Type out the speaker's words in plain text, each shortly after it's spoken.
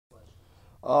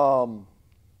Um,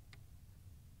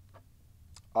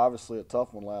 Obviously a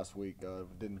tough one last week.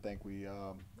 Didn't think we.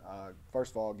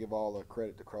 First of all, give all the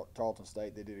credit to Tarleton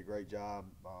State. They did a great job.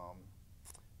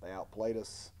 They outplayed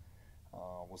us.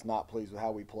 Was not pleased with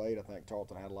how we played. I think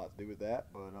Tarleton had a lot to do with that,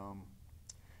 but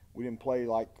we didn't play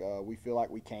like we feel like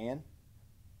we can,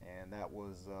 and that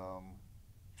was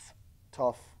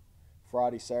tough.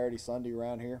 Friday, Saturday, Sunday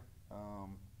around here.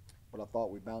 But I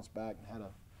thought we bounced back and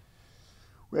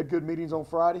we had good meetings on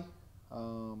Friday.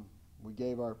 We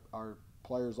gave our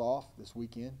players off this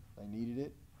weekend. They needed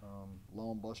it.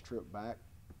 Long bus trip back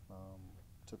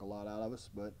took a lot out of us,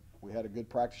 but we had a good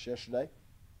practice yesterday,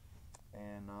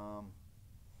 and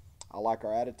I like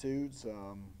our attitudes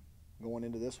going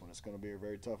into this one. It's going to be a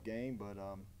very tough game, but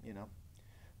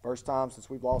first time since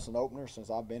we've lost an opener since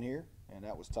I've been here, and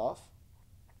that was tough.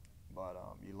 But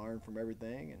you learn from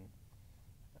everything,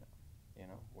 and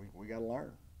we got to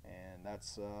learn, and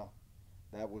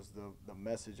that was the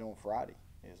message on Friday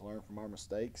is learn from our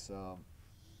mistakes.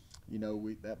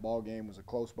 That ball game was a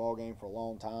close ball game for a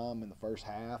long time in the first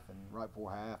half, and right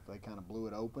before half they kind of blew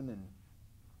it open, and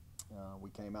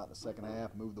we came out in the second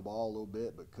half, moved the ball a little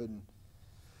bit, but couldn't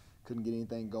get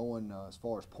anything going as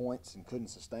far as points, and couldn't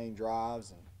sustain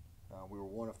drives, and we were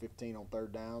 1 of 15 on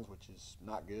third downs, which is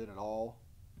not good at all.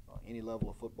 Any level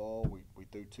of football, we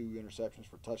threw 2 interceptions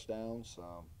for touchdowns.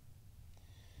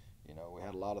 We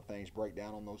had a lot of things break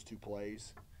down on those 2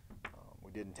 plays.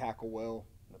 We didn't tackle well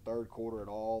in the third quarter at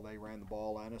all. They ran the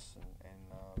ball at us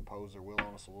and imposed their will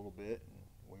on us a little bit. And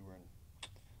we were in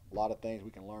a lot of things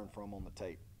we can learn from on the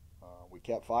tape. We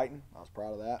kept fighting. I was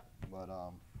proud of that. But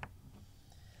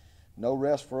no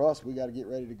rest for us. We got to get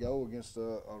ready to go against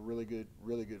a really good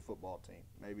football team.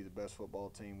 Maybe the best football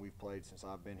team we've played since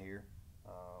I've been here.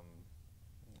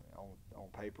 On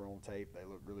paper, on tape, they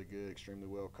look really good, extremely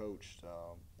well coached.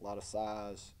 A lot of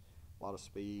size, a lot of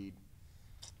speed.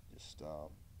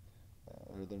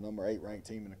 They're the number 8 ranked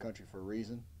team in the country for a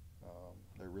reason.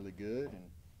 They're really good, and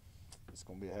it's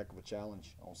going to be a heck of a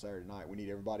challenge on Saturday night. We need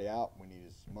everybody out. We need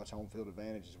as much home field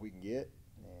advantage as we can get,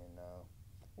 and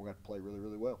we're going to have to play really,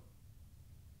 really well.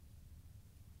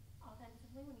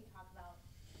 Offensively, when you talk about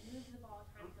move the ball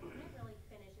times but couldn't really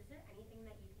finish, is there anything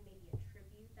that you can maybe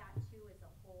attribute that to as a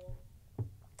whole?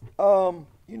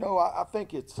 I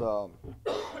think it's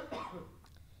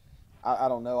I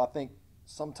don't know. I think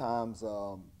sometimes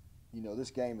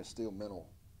this game is still mental,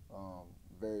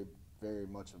 very very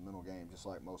much a mental game, just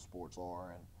like most sports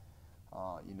are. And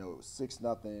it was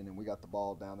 6-0, and we got the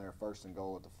ball down there, first and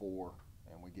goal at the 4,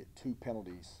 and we get 2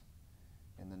 penalties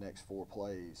in the next 4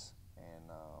 plays, and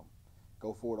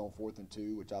go for it on 4th and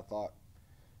 2, which I thought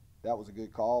that was a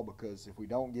good call, because if we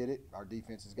don't get it, our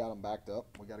defense has got them backed up.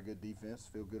 We got a good defense.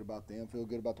 Feel good about them. Feel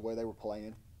good about the way they were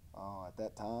playing at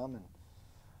that time.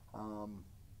 And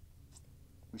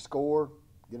we score,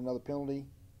 get another penalty.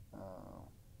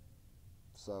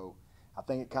 So I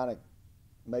think it kind of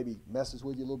maybe messes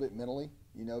with you a little bit mentally.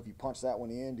 If you punch that one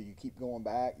in, do you keep going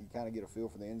back? You kind of get a feel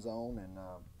for the end zone. And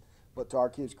but to our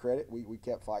kids' credit, we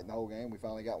kept fighting the whole game. We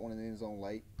finally got one in the end zone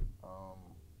late.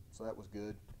 So that was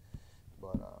good.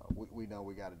 But we know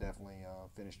we got to definitely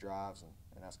finish drives,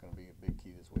 and that's going to be a big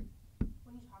key this week.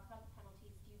 When you talk about the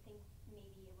penalties, do you think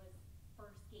maybe it was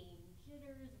first game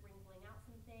jitters, wrinkling out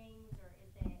some things, or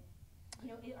is it,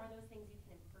 are those things you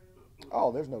can improve?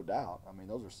 Oh, there's no doubt. I mean,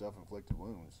 those are self-inflicted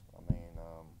wounds. I mean,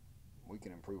 we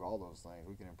can improve all those things.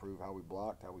 We can improve how we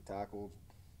blocked, how we tackled,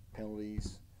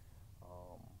 penalties,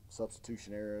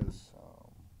 substitution errors.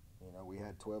 We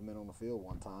had 12 men on the field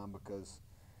one time because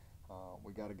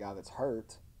we got a guy that's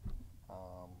hurt,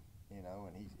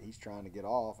 and he's trying to get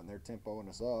off, and they're tempoing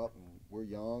us up, and we're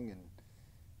young, and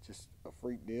just a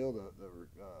freak deal.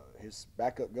 His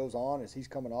backup goes on as he's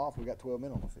coming off. We got 12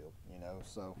 men on the field,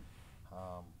 so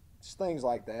just things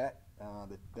like that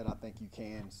that I think you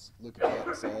can look at that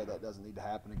and say that doesn't need to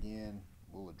happen again.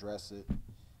 We'll address it,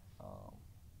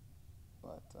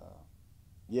 but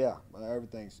yeah,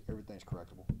 everything's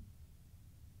correctable.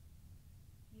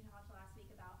 You talked last week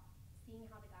about seeing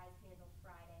how the guys handled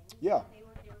Friday. Yeah. They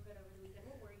were good over the weekend.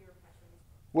 What were your impressions?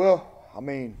 Well, I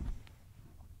mean,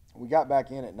 we got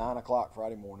back in at 9 o'clock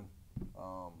Friday morning,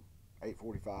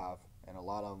 8:45, and a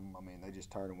lot of them, I mean, they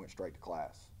just turned and went straight to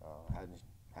class.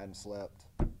 Hadn't slept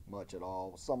much at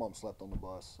all. Some of them slept on the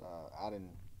bus. I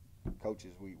didn't.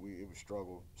 Coaches, it was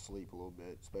struggle to sleep a little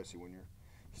bit, especially when you're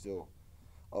still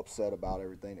upset about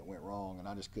everything that went wrong. And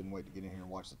I just couldn't wait to get in here and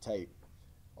watch the tape,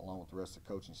 along with the rest of the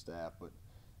coaching staff. But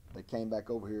they came back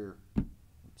over here.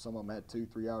 Some of them had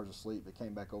 2-3 hours of sleep. They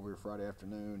came back over here Friday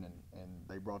afternoon, and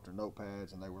they brought their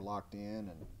notepads, and they were locked in,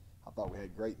 and I thought we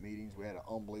had great meetings. We had an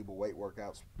unbelievable weight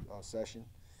workout session,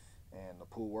 and the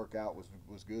pool workout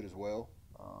was good as well.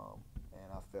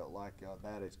 And I felt like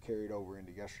that has carried over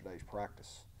into yesterday's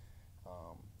practice.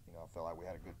 I felt like we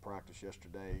had a good practice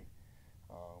yesterday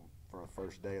for the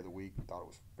first day of the week. I thought it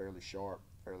was fairly sharp,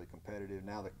 fairly competitive.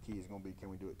 Now the key is going to be, can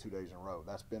we do it 2 days in a row?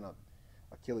 That's been a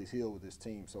Achilles heel with this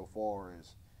team so far.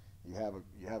 Is you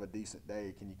have a decent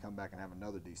day, can you come back and have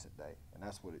another decent day? And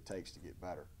that's what it takes to get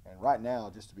better. And right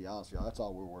now, just to be honest with y'all, that's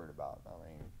all we're worried about. I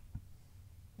mean,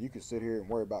 you can sit here and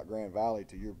worry about Grand Valley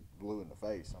till you're blue in the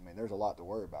face. I mean, there's a lot to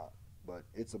worry about, but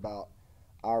it's about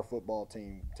our football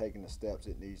team taking the steps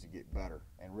it needs to get better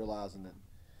and realizing that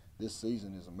this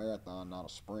season is a marathon, not a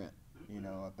sprint.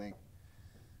 I think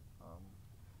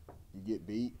you get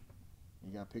beat,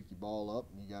 you got to pick your ball up,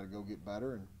 and you got to go get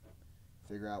better and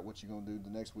figure out what you're going to do the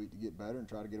next week to get better and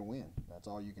try to get a win. That's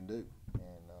all you can do.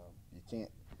 And you can't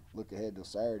look ahead till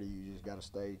Saturday. You just got to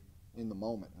stay in the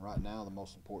moment. And right now, the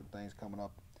most important thing is coming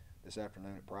up this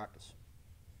afternoon at practice.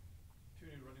 2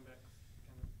 new running backs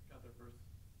kind of got their first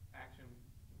action,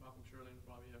 Malcolm Shirley and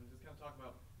Robbie Evans. Just kind of talk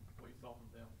about what you saw from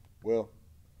them. Well,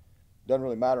 doesn't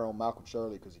really matter on Malcolm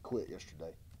Shirley because he quit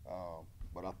yesterday.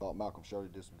 But I thought Malcolm Shirley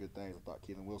did some good things. I thought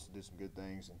Keelan Wilson did some good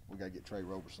things, and we got to get Trey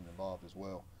Roberson involved as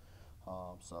well.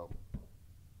 So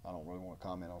I don't really want to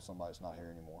comment on somebody that's not here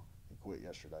anymore. He quit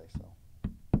yesterday.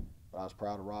 But I was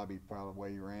proud of Robbie, proud of the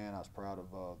way he ran. I was proud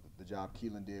of the job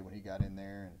Keelan did when he got in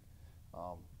there, and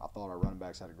I thought our running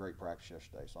backs had a great practice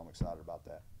yesterday. So I'm excited about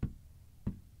that.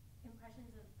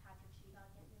 Impressions of Patrick Sheedock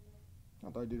getting in there?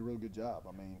 I thought he did a really good job.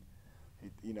 I mean,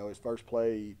 his first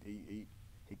play, he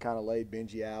kind of laid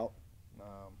Benji out,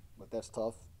 but that's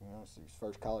tough. It's his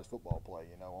first college football play,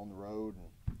 on the road,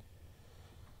 and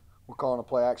we're calling a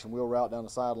play action wheel route down the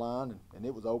sideline, and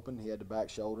it was open. He had to back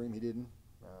shoulder him. He didn't.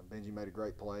 Benji made a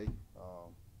great play.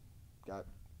 Got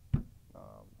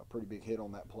a pretty big hit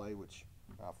on that play, which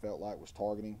I felt like was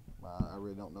targeting. I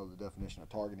really don't know the definition of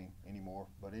targeting anymore,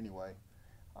 but anyway,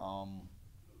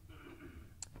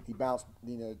 he bounced.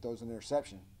 Throws an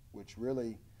interception, which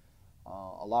really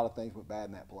a lot of things went bad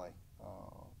in that play.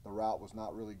 The route was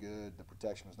not really good. The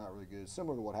protection was not really good.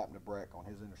 Similar to what happened to Breck on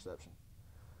his interception.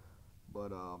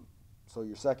 But so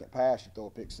your second pass, you throw a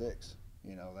pick six.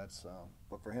 That's.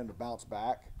 But for him to bounce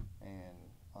back, and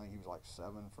I think he was like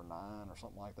 7 for 9 or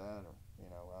something like that. Or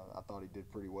I thought he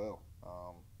did pretty well.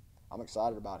 I'm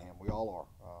excited about him. We all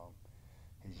are.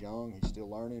 He's young. He's still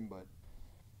learning, but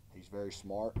he's very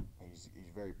smart. He's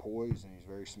very poised, and he's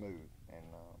very smooth. And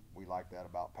we like that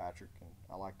about Patrick. And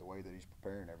I like the way that he's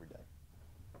preparing every day.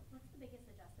 What's the biggest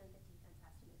adjustment the defense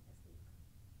has to make this week?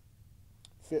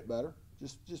 Fit better.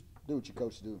 Just do what your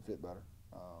coach do and fit better.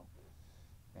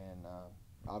 And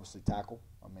obviously tackle.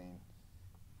 I mean,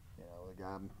 the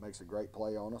guy makes a great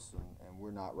play on us, and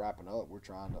we're not wrapping up. We're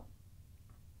trying to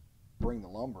bring the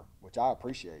lumber, which I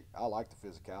appreciate. I like the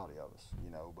physicality of us,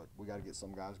 but we got to get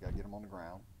some guys, got to get them on the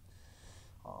ground.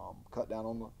 Cut down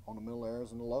on the middle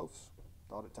areas and the loafs.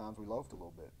 Thought at times we loafed a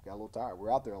little bit. Got a little tired.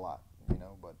 We're out there a lot,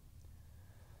 but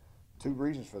 2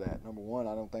 reasons for that. Number one,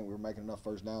 I don't think we were making enough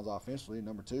first downs offensively.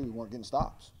 Number 2, we weren't getting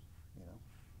stops.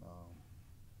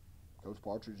 Coach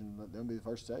Partridge and they'll be the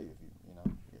first to tell you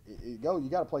you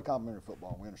got to play complementary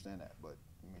football. And we understand that, but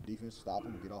defense stop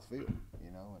them and get off field. And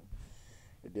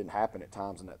it didn't happen at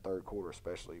times in that third quarter,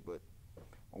 especially. But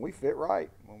when we fit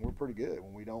right, when we're pretty good,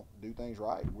 when we don't do things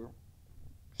right, we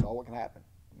saw what can happen.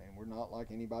 We're not like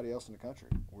anybody else in the country.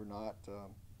 We're not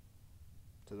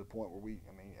to the point where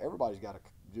everybody's got to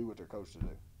do what they're coached to do,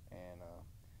 and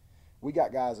we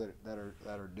got guys that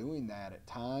are doing that at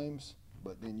times.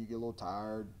 But then you get a little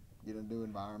tired, get in a new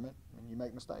environment, and you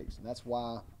make mistakes, and that's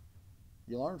why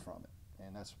you learn from it,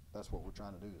 and that's what we're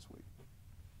trying to do this week.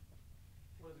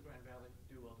 What does Grand Valley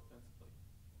do well defensively?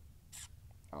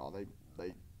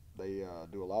 They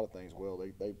do a lot of things well.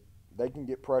 They can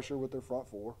get pressure with their front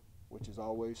four, which is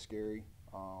always scary.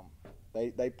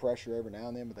 They pressure every now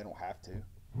and then, but they don't have to.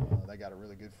 They got a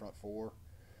really good front four.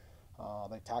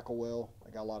 They tackle well. They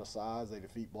got a lot of size. They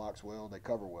defeat blocks well. They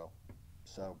cover well.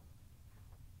 So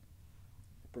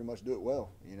pretty much do it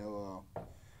well.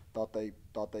 Thought they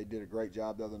did a great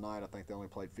job the other night. I think they only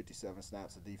played 57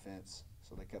 snaps of defense,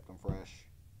 so they kept them fresh.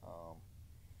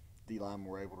 D-linemen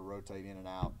were able to rotate in and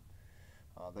out.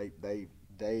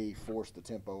 They forced the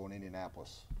tempo in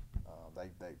Indianapolis. They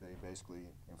basically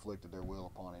inflicted their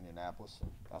will upon Indianapolis,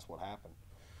 and that's what happened.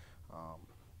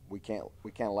 We can't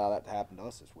allow that to happen to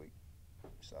us this week.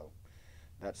 So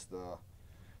that's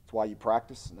why you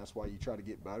practice, and that's why you try to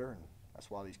get better, and that's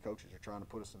why these coaches are trying to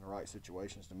put us in the right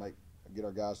situations to get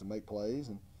our guys to make plays,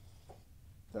 and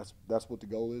that's what the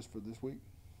goal is for this week.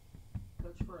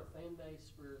 Coach, for a fan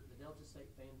base, for the Delta State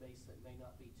fan base that may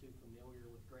not be too familiar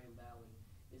with Grand Valley,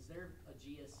 is there a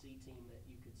GSC team that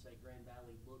you could say Grand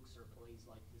Valley looks or plays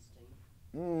like this team?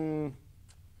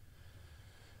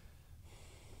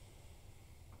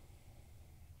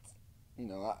 You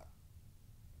know,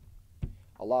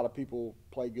 a lot of people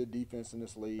play good defense in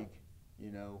this league.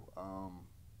 You know,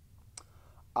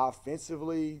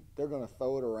 offensively, they're going to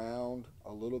throw it around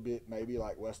a little bit, maybe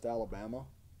like West Alabama.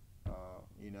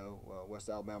 West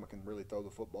Alabama can really throw the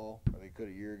football. They could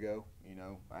a year ago. You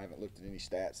know, I haven't looked at any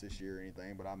stats this year or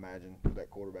anything, but I imagine with that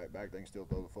quarterback back, they can still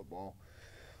throw the football.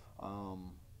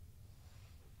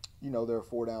 They're a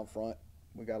four-down front.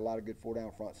 We got a lot of good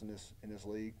four-down fronts in this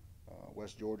league.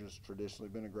 West Georgia's traditionally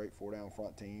been a great four-down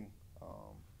front team.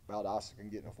 Valdosta can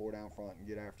get in a four-down front and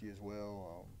get after you as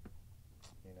well.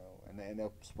 And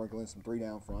they'll sprinkle in some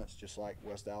three-down fronts, just like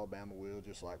West Alabama will,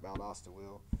 just like Valdosta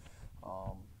will.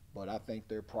 But I think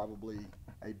they're probably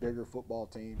a bigger football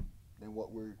team than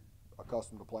what we're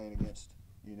accustomed to playing against,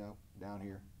 down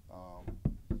here.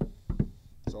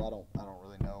 So I don't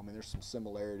really know. I mean, there's some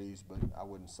similarities, but I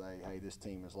wouldn't say, hey, this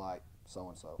team is like so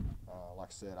and so. Like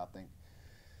I said, I think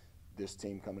this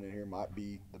team coming in here might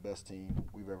be the best team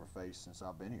we've ever faced since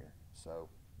I've been here. So,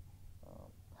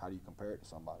 how do you compare it to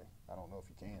somebody? I don't know if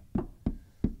you can.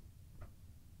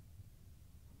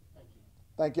 Thank you.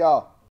 Thank y'all.